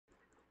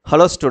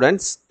Hello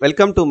students,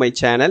 welcome to my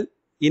channel.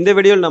 இந்த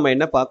வீடியோல நம்ம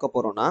என்ன பார்க்க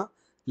போறோம்னா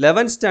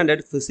 11th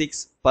standard physics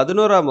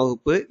 11ஆம்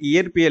வகுப்பு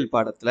இயற்பியல்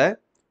பாடத்துல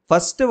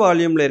ஃபர்ஸ்ட்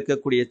வால்யூம்ல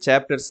இருக்கக்கூடிய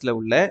சாப்டர்ஸ்ல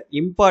உள்ள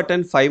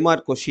இம்பார்ட்டன்ட் 5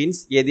 மார்க்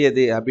क्वेश्चंस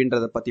எது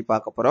அப்படின்றத பத்தி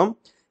பார்க்க போறோம்.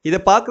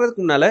 இத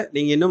பார்க்கிறதுக்கு முன்னால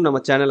நீங்க இன்னும்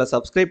நம்ம சேனலை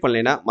சப்ஸ்கிரைப்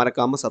பண்ணலைனா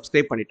மறக்காம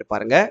சப்ஸ்கிரைப் பண்ணிட்டு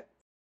பாருங்க.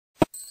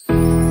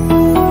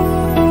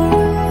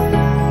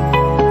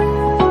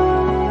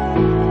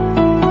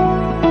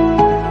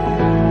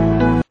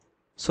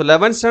 So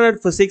 11th standard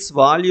physics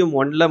volume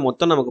 1ல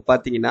மொத்தம் நமக்கு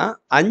பாத்தீங்கன்னா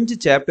 5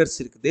 chapters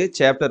இருக்குது.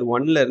 chapter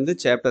 1ல இருந்து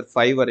chapter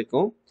 5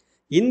 வரைக்கும்.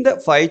 இந்த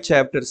 5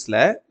 chaptersல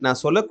நான்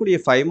சொல்லக்கூடிய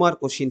 5 mark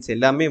questions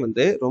எல்லாமே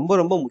வந்து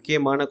ரொம்ப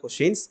முக்கியமான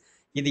questions.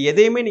 இது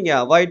எதையுமே நீங்க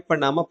அவாய்ட்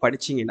பண்ணாம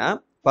படிச்சீங்கன்னா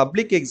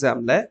பப்ளிக்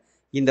எக்ஸாம்ல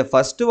இந்த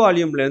ஃபர்ஸ்ட்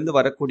வால்யூம்ல இருந்து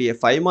வரக்கூடிய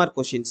 5 mark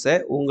questions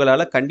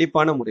உங்களால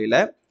கண்டிப்பான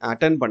முறையில்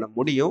அட்டெண்ட் பண்ண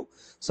முடியும்.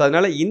 ஸோ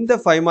அதனால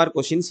இந்த 5 mark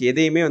questions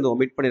எதையுமே வந்து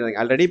ஒமிட் பண்ணிடுறாங்க.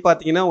 ஆல்ரெடி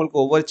பார்த்தீங்கன்னா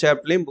உங்களுக்கு ஒவ்வொரு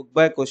சாப்டர்லையும் புக்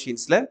பேக்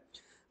கொஷின்ஸ்ல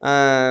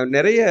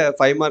நிறைய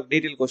 5 மார்க்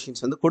டீட்டெயில்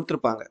கொஷின்ஸ் வந்து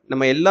கொடுத்துருப்பாங்க.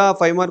 நம்ம எல்லா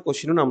 5 மார்க்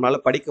கொஷினும் நம்மளால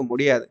படிக்க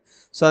முடியாது.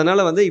 ஸோ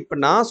அதனால வந்து இப்போ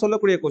நான்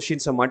சொல்லக்கூடிய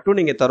கொஷின்ஸை மட்டும்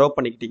நீங்கள் தரோ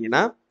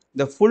பண்ணிக்கிட்டீங்கன்னா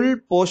இந்த ஃபுல்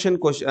போர்ஷன்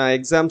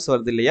எக்ஸாம்ஸ்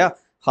வருது இல்லையா,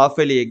 half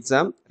yearly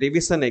exam,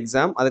 revision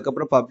exam,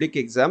 அதுக்கப்புறம் பப்ளிக்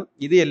எக்ஸாம்,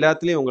 இது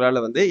எல்லாத்துலேயும்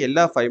உங்களால் வந்து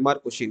எல்லா 5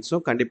 மார்க்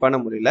கொஷின்ஸும்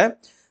கண்டிப்பான முறையில்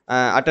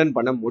அட்டன்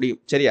பண்ண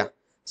முடியும். சரியா?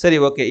 சரி,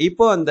 ஓகே.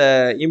 இப்போ அந்த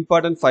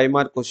இம்பார்ட்டன்ட் 5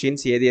 மார்க்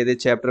கொஷின்ஸ் எது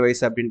சாப்டர்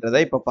வைஸ்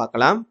அப்படின்றத இப்போ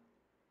பார்க்கலாம்.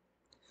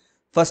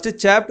 ஃபர்ஸ்ட்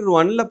சாப்டர்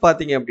 1ல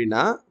பார்த்தீங்க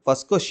அப்படின்னா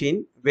first question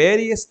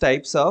various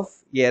types of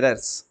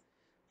errors,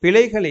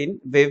 பிழைகளின்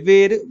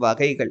வெவ்வேறு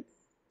வகைகள்.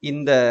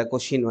 இந்த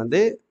கொஸ்டின்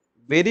வந்து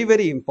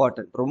வெரி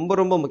இம்பார்ட்டன்ட்,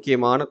 ரொம்ப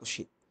முக்கியமான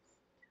கொஸ்டின்.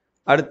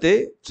 அடுத்து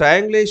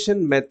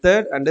triangulation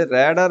method and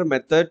radar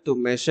method to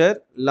measure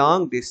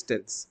long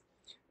distance,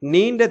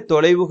 நீண்ட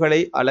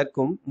தொலைவுகளை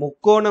அளக்கும்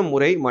முக்கோண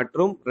முறை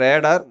மற்றும்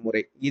ரேடார்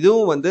முறை.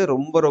 இதுவும் வந்து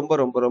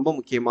ரொம்ப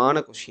முக்கியமான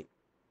கொஸ்டின்.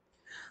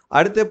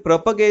 அடுத்து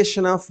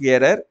propagation of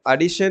error,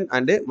 addition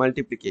and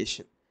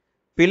multiplication,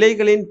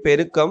 பிழைகளின்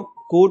பெருக்கம்,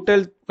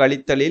 கூட்டல்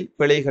கழித்தலில்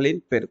பிழைகளின்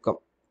பெருக்கம்.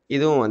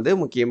 இதுவும் வந்து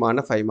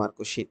முக்கியமான 5 மார்க்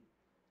கொஸ்டின்.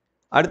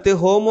 அடுத்து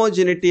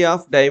homogeneity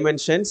of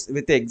dimensions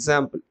with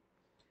example,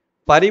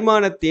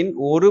 பரிமாணத்தின்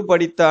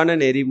ஒருபடித்தான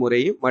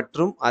நெறிமுறை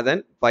மற்றும்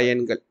அதன்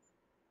பயன்கள்.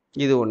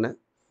 இது ஒன்று.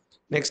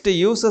 Next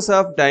uses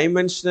of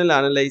dimensional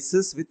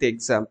analysis with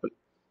example,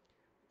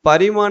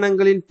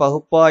 பரிமாணங்களின்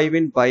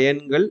பகுப்பாய்வின்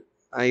பயன்கள்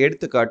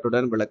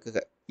எடுத்துக்காட்டுடன் விளக்குக.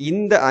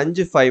 இந்த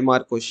 5 5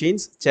 மார்க்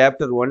கொஷின்ஸ்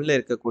சாப்டர் 1ல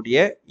இருக்கக்கூடிய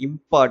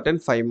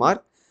இம்பார்ட்டன்ட் 5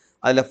 மார்க்.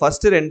 அதில்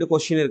ஃபர்ஸ்ட் 2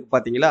 கொஸ்டின் இருக்கு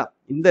பார்த்தீங்களா,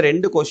 இந்த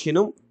 2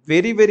 கொஸ்டினும்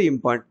வெரி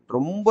இம்பார்ட்டன்ட்,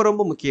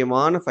 ரொம்ப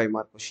முக்கியமான 5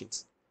 மார்க் கொஷின்ஸ்.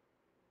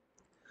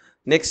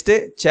 நெக்ஸ்ட்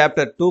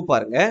சாப்டர் 2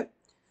 பாருங்க.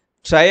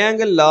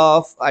 Triangle law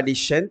of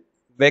addition,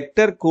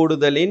 vector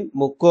கூடுதலின்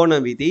முக்கோண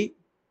விதி,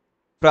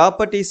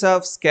 properties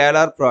of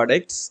scalar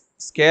products,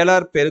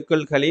 scalar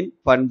பெருக்கல்களின்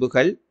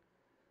பண்புகள்,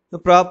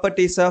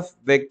 properties of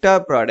vector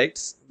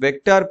products,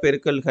 vector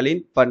பெருக்கல்களின்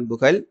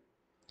பண்புகள்,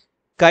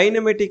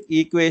 kinematic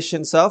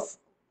equations of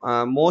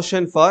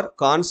motion for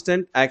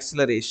constant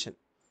acceleration,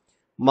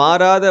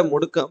 மாறாத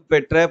முடுக்கம்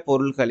பெற்ற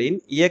பொருள்களின்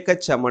இயக்க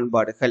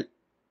சமன்பாடுகள்.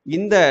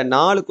 இந்த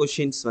 4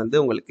 கொஷின்ஸ் வந்து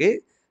உங்களுக்கு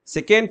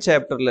செகண்ட்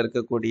சாப்டர்ல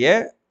இருக்கக்கூடிய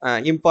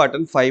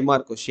இம்பார்ட்டன்ட் 5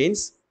 மார்க்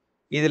கொஷின்ஸ்.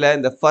 இதில்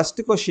இந்த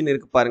ஃபர்ஸ்ட் கொஷின்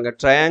இருக்கு பாருங்க,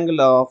 ட்ரையாங்கிள்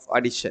ஆஃப்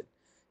அடிஷன்,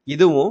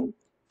 இதுவும்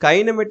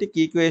kinematic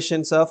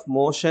equations of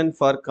motion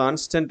for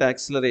constant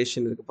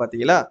acceleration இருக்கு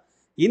பார்த்தீங்களா,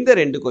 இந்த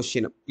 2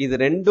 கொஸ்டினும், இது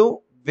ரெண்டும்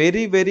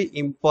very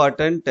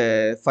important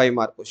 5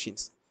 mark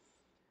questions.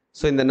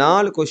 So இந்த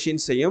 4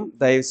 கொஷின்ஸையும்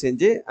தயவு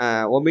செஞ்சு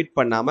ஒமிட்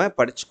பண்ணாமல்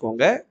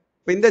படிச்சுக்கோங்க.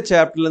 இப்போ இந்த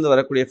சாப்டர்லேருந்து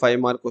வரக்கூடிய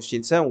 5 மார்க்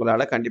கொஸ்டின்ஸை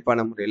உங்களால்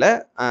கண்டிப்பான முறையில்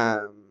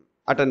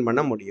அட்டன்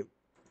பண்ண முடியும்.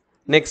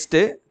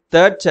 நெக்ஸ்ட்டு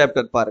தேர்ட்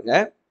சாப்டர் பாருங்க.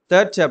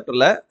 தேர்ட்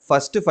சாப்டரில்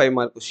first 5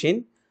 mark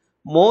question,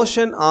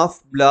 motion of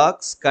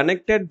blocks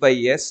connected by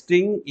a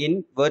string in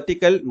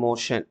vertical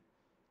motion,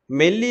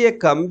 மெல்லிய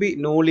கம்பி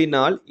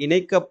நூலினால்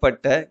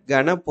இணைக்கப்பட்ட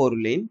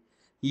கனப்பொருளின்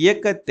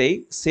இயக்கத்தை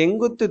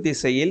செங்குத்து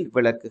திசையில்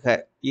விளக்குக.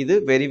 இது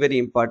very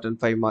important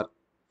 5 mark.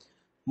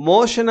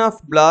 motion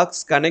of blocks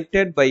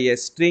connected by a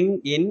string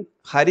in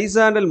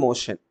horizontal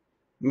motion,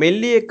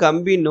 மெல்லிய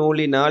கம்பி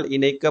நூலினால்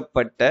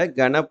இணைக்கப்பட்ட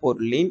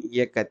கனப்பொருளின்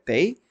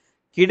இயக்கத்தை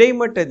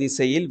கிடைமட்ட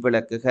திசையில்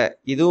விளக்குக.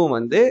 இதுவும்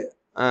வந்து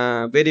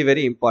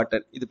வெரி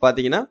இம்பார்ட்டன்ட். இது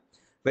பார்த்தீங்கன்னா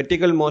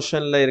வெர்டிகல்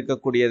மோஷனில்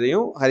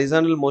இருக்கக்கூடியதையும்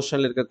ஹரிசாண்டல்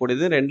மோஷனில்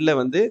இருக்கக்கூடியது ரெண்டில்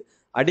வந்து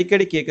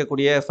அடிக்கடி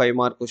கேட்கக்கூடிய 5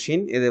 மார்க்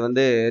கொஷின். இது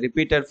வந்து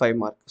ரிப்பீட்டட் 5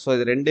 மார்க். ஸோ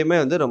இது ரெண்டுமே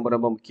வந்து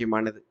ரொம்ப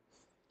முக்கியமானது.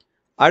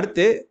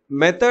 அடுத்து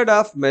method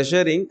of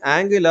measuring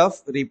angle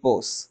of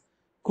repose,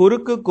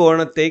 குறுக்கு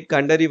கோணத்தை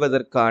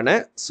கண்டறிவதற்கான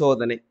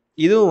சோதனை.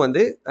 இதுவும்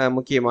வந்து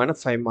முக்கியமான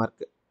 5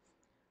 மார்க்.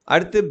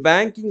 அடுத்து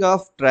பேங்கிங்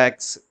ஆஃப்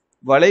ட்ராக்ஸ்,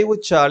 வளைவு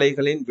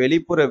சாலைகளின்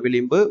வெளிப்புற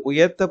விளிம்பு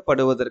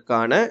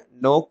உயர்த்தப்படுவதற்கான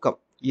நோக்கம்.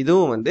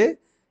 இதுவும் வந்து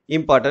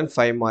இம்பார்ட்டன்ட்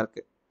 5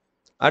 மார்க்.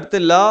 அடுத்து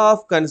law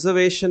of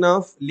conservation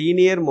of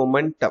linear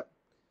momentum,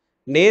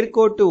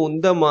 நேர்கோட்டு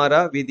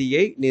உந்தமாறா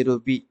விதியை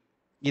நிரூபி.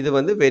 இது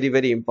வந்து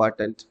very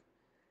important.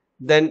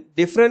 Then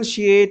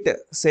differentiate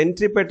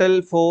centripetal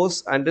force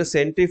and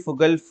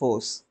சென்ட்ரிஃபுகல்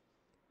force,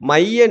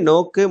 மைய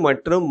நோக்கு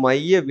மற்றும்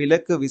மைய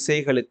விலக்கு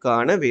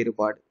விசைகளுக்கான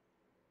வேறுபாடு.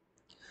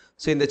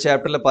 ஸோ இந்த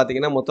சாப்டரில்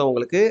பார்த்தீங்கன்னா மொத்தம்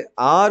உங்களுக்கு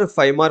 6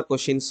 5 மார்க்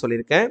கொஷின்ஸ்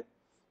சொல்லியிருக்கேன்.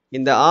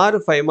 இந்த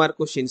 6 5 மார்க்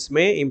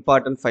கொஷின்ஸுமே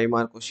இம்பார்ட்டன்ட் 5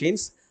 மார்க்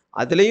கொஷின்ஸ்.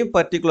 அதுலேயும்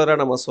பர்டிகுலராக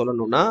நம்ம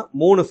சொல்லணும்னா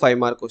 3 5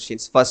 mark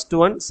questions, first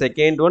one,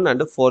 second one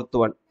and fourth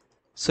one.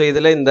 So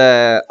இதில் இந்த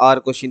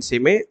 6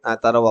 கொஷின்ஸையுமே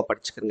தரவாக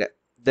படிச்சுக்கிறேங்க.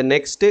 த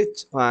நெக்ஸ்ட்டு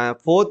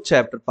ஃபோர்த்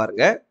சாப்டர்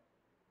பாருங்கள்.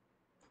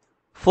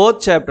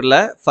 ஃபோர்த் சாப்டரில்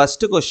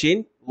first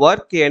question,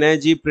 work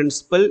energy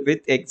principal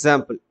with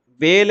example.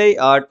 வேலை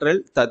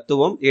ஆற்றல்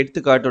தத்துவம்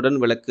எடுத்துக்காட்டுடன்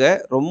விளக்க.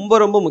 ரொம்ப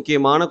ரொம்ப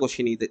முக்கியமான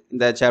கொஷின் இது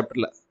இந்த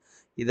சாப்டரில்.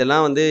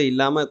 இதெல்லாம்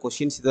இல்லாமல்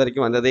கொஷின்ஸ் இது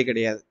வரைக்கும் வந்ததே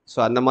கிடையாது. ஸோ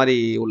அந்த மாதிரி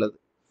உள்ளது.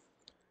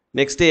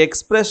 Next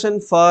expression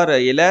for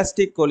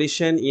elastic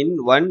collision in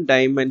one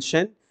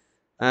dimension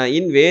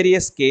in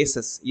various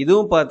cases.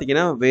 இதுவும்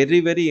பார்த்தீங்கன்னா வெரி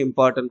வெரி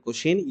இம்பார்ட்டன்ட்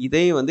கொஷின்.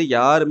 இதையும்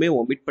யாருமே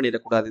ஒமிட்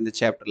பண்ணிடக்கூடாது இந்த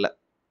சாப்டரில்.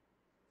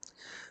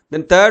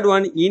 Then third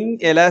one, in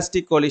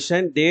elastic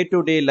collision day to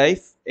day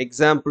life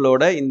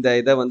எக்ஸாம்பிளோட இந்த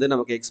இதை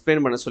நமக்கு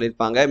எக்ஸ்பிளைன் பண்ண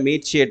சொல்லியிருப்பாங்க.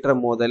 மீட்சியற்ற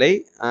மோதலை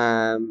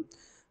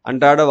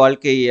அன்றாட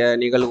வாழ்க்கை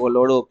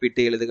நிகழ்வுகளோடு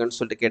ஒப்பிட்டு எழுதுகன்னு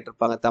சொல்லிட்டு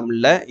கேட்டிருப்பாங்க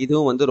தமிழில்.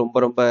 இதுவும் ரொம்ப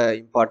ரொம்ப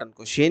important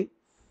question.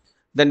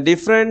 Then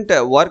different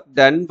work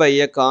done by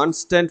a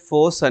constant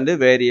force and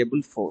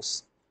variable force.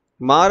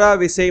 மாறா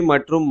விசை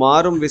மற்றும்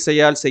மாறும்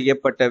விசையால்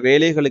செய்யப்பட்ட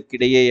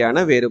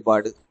வேலைகளுக்கிடையேயான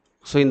வேறுபாடு.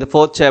 ஸோ இந்த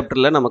ஃபோர்த்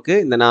சாப்டரில் நமக்கு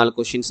இந்த 4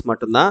 கொஷின்ஸ்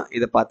மட்டும்தான்.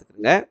 இதை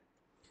பார்த்துக்குங்க.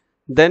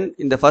 தென்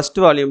இந்த first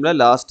வால்யூமில்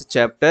last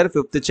chapter,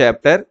 fifth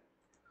chapter.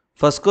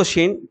 First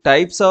question,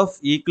 types of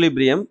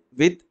equilibrium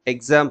with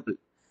example.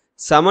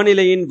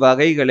 சமநிலையின்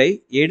வகைகளை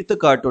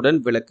எடுத்துக்காட்டுடன்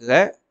விளக்குக.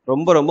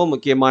 ரொம்ப ரொம்ப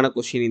முக்கியமான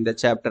கொஷின் இந்த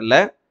சாப்டரில்.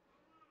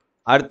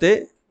 அடுத்து,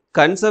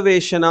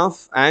 conservation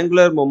of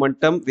angular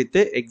momentum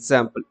with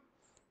example.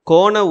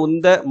 கோண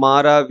உந்த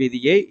மாறா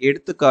விதியை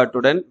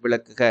எடுத்துக்காட்டுடன்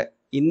விளக்குக.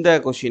 இந்த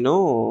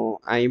கொஷினும்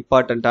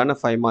இம்பார்ட்டண்ட்டான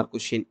 5 மார்க்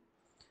கொஷின்.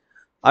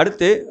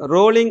 அடுத்து,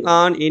 rolling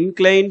on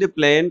inclined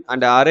plane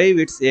and arrive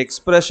it's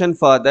expression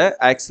for the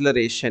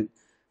acceleration.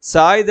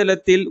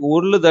 சாய்தளத்தில்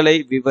உருளுதலை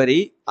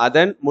விவரி,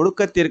 அதன்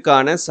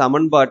முடுக்கத்திற்கான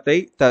சமன்பாட்டை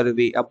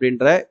தருவி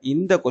அப்படின்ற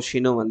இந்த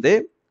கொஷினும்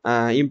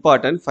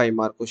இம்பார்ட்டன்ட் 5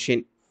 மார்க்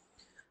கொஷின்.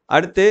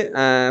 அடுத்து,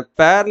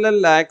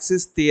 parallel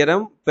axis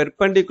theorem,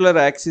 perpendicular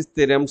axis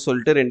theorem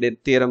சொல்லிட்டு 2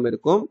 தியரம்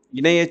இருக்கும்.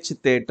 இணையச்சு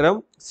தேற்றம்,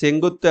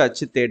 செங்குத்து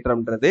அச்சு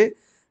தேற்றம்ன்றது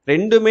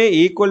ரெண்டுமே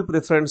ஈக்குவல்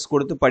ப்ரிஃபரன்ஸ்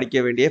கொடுத்து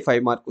படிக்க வேண்டிய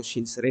 5 மார்க்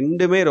கொஷின்ஸ்.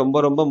 ரெண்டுமே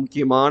ரொம்ப ரொம்ப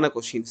முக்கியமான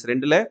கொஷின்ஸ்.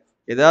 ரெண்டில்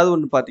ஏதாவது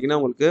ஒன்று பார்த்தீங்கன்னா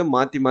உங்களுக்கு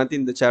மாற்றி மாற்றி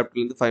இந்த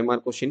சாப்டர்லேருந்து 5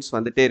 மார்க் கொஷின்ஸ்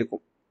வந்துட்டே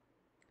இருக்கும்.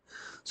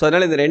 ஸோ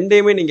அதனால் இந்த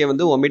ரெண்டையுமே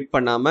நீங்கள் ஒமிட்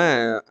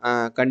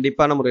பண்ணாமல்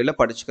கண்டிப்பான முறையில்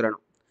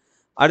படிச்சுக்கிறணும்.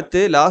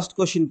 அடுத்து லாஸ்ட்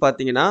கொஷின்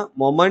பார்த்தீங்கன்னா,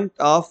 moment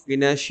of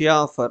inertia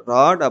of a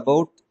rod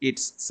about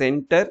it's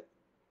centre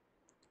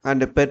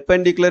and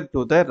perpendicular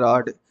to the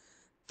rod.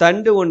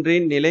 தண்டு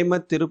ஒன்றின்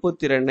நிலைம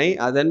திருப்புத்திறனை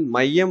அதன்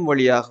மையம்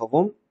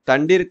வழியாகவும்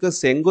தண்டிற்கு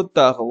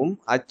செங்குத்தாகவும்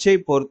அச்சை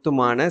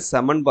பொருத்துமான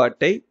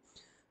சமன்பாட்டை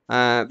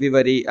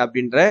விவரி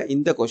அப்படின்ற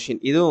இந்த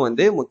கொஷின்.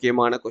 இதுவும்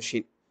முக்கியமான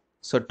கொஷின்.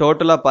 ஸோ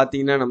டோட்டலாக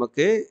பார்த்தீங்கன்னா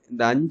நமக்கு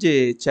இந்த 5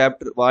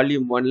 சாப்டர்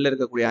வால்யூம் 1ல்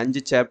இருக்கக்கூடிய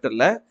 5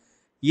 சாப்டரில்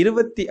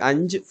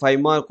 25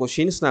 5 மார்க்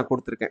கொஷின்ஸ் நான்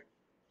கொடுத்துருக்கேன்.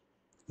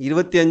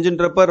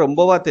 25ன்றப்ப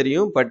ரொம்பவா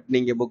தெரியும். பட்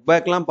நீங்கள் புக்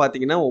பேக்லாம்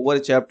பார்த்தீங்கன்னா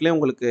ஒவ்வொரு சாப்டர்லேயும்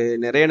உங்களுக்கு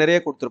நிறைய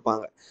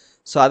கொடுத்துருப்பாங்க.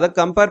 ஸோ அதை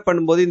கம்பேர்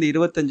பண்ணும்போது இந்த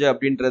 25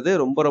 அப்படின்றது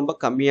ரொம்ப ரொம்ப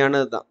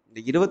கம்மியானது தான். இந்த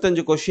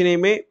 25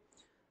 கொஷினையுமே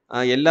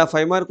எல்லா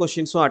 5 மார்க்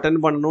கொஷின்ஸும் அட்டன்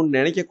பண்ணணும்னு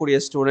நினைக்கக்கூடிய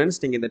ஸ்டூடெண்ட்ஸ்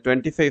நீங்கள் இந்த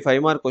 25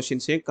 5 மார்க்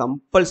கொஷின்ஸையும்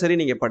கம்பல்சரி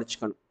நீங்கள்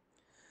படிச்சுக்கணும்.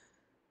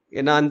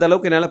 ஏன்னா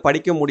அந்தளவுக்கு என்னால்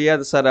படிக்க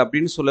முடியாது சார்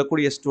அப்படின்னு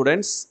சொல்லக்கூடிய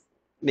ஸ்டூடெண்ட்ஸ்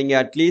நீங்கள்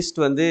அட்லீஸ்ட்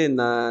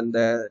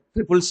இந்த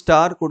ட்ரிபிள்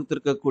ஸ்டார்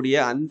கொடுத்துருக்கக்கூடிய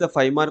அந்த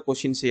 5 மார்க்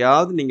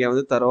கொஷின்ஸையாவது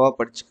நீங்கள் தரவாக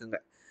படிச்சுக்கோங்க.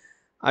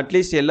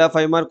 அட்லீஸ்ட் எல்லா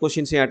 5 மார்க்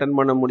கொஷின்ஸையும் அட்டன்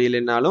பண்ண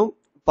முடியலைன்னாலும்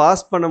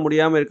பாஸ் பண்ண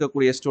முடியாமல்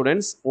இருக்கக்கூடிய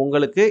ஸ்டூடெண்ட்ஸ்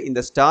உங்களுக்கு இந்த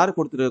ஸ்டார்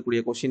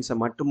கொடுத்துருக்கக்கூடிய கொஷின்ஸை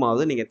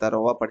மட்டுமாவது நீங்கள்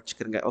தரவாக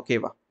படிச்சுக்கிறங்க.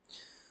 ஓகேவா?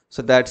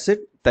 So that's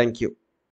it. தேங்க்யூ.